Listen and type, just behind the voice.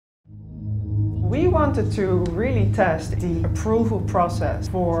We wanted to really test the approval process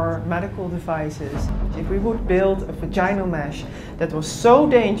for medical devices. If we would build a vaginal mesh that was so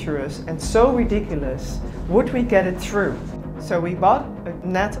dangerous and so ridiculous, would we get it through? So we bought a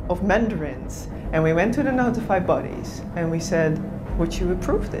net of mandarins and we went to the notified bodies and we said, would you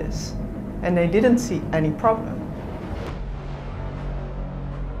approve this? And they didn't see any problem.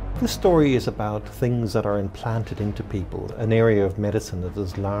 This story is about things that are implanted into people, an area of medicine that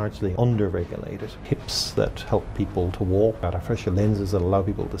is largely under-regulated. Hips that help people to walk, artificial lenses that allow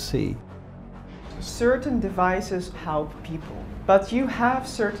people to see. Certain devices help people, but you have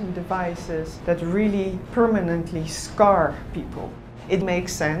certain devices that really permanently scar people. It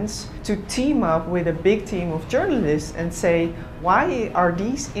makes sense to team up with a big team of journalists and say, why are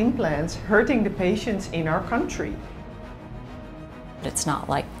these implants hurting the patients in our country? It's not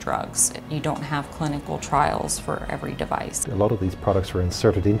like drugs. You don't have clinical trials for every device. A lot of these products are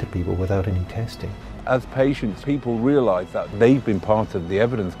inserted into people without any testing. As patients, people realise that they've been part of the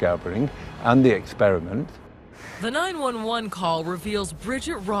evidence gathering and the experiment. The 911 call reveals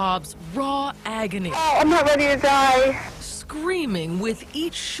Bridget Robb's raw agony. Oh, I'm not ready to die. Screaming with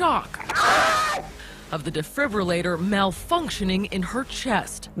each shock of the defibrillator malfunctioning in her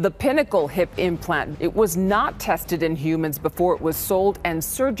chest. The Pinnacle hip implant, it was not tested in humans before it was sold and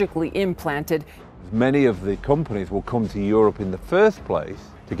surgically implanted. Many of the companies will come to Europe in the first place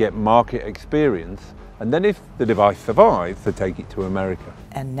to get market experience, and then if the device survives, they take it to America.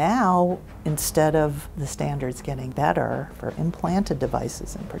 And now, instead of the standards getting better for implanted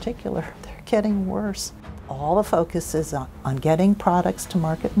devices in particular, they're getting worse. All the focus is on getting products to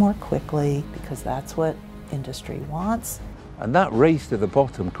market more quickly because that's what industry wants. And that race to the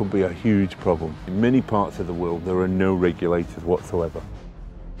bottom could be a huge problem. In many parts of the world, there are no regulators whatsoever.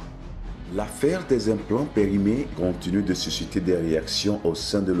 L'affaire des implants périmés continue de susciter des réactions au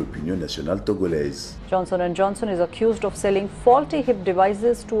sein de l'opinion nationale togolaise. Johnson & Johnson is accused of selling faulty hip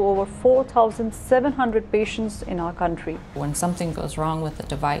devices to over 4,700 patients in our country. When something goes wrong with the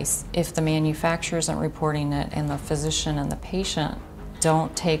device, if the manufacturer isn't reporting it and the physician and the patient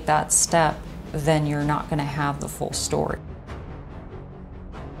don't take that step, then you're not going to have the full story.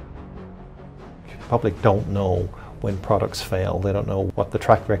 The public don't know when products fail. They don't know what the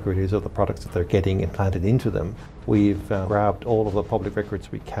track record is of the products that they're getting implanted into them. We've grabbed all of the public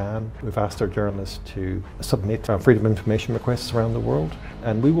records we can. We've asked our journalists to submit freedom of information requests around the world,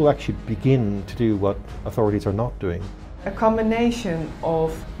 and we will actually begin to do what authorities are not doing. A combination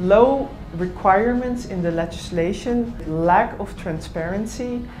of low requirements in the legislation, lack of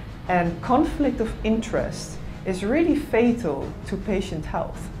transparency, and conflict of interest is really fatal to patient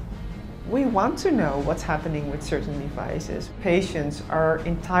health. We want to know what's happening with certain devices. Patients are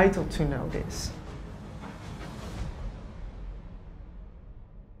entitled to know this.